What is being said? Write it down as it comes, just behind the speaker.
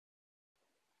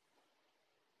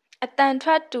အတန်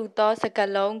ထွက်တူသောစ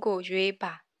ကားလုံးကိုရွေး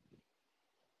ပါ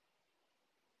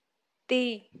တီ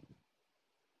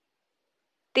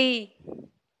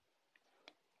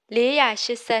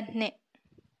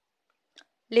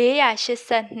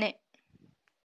482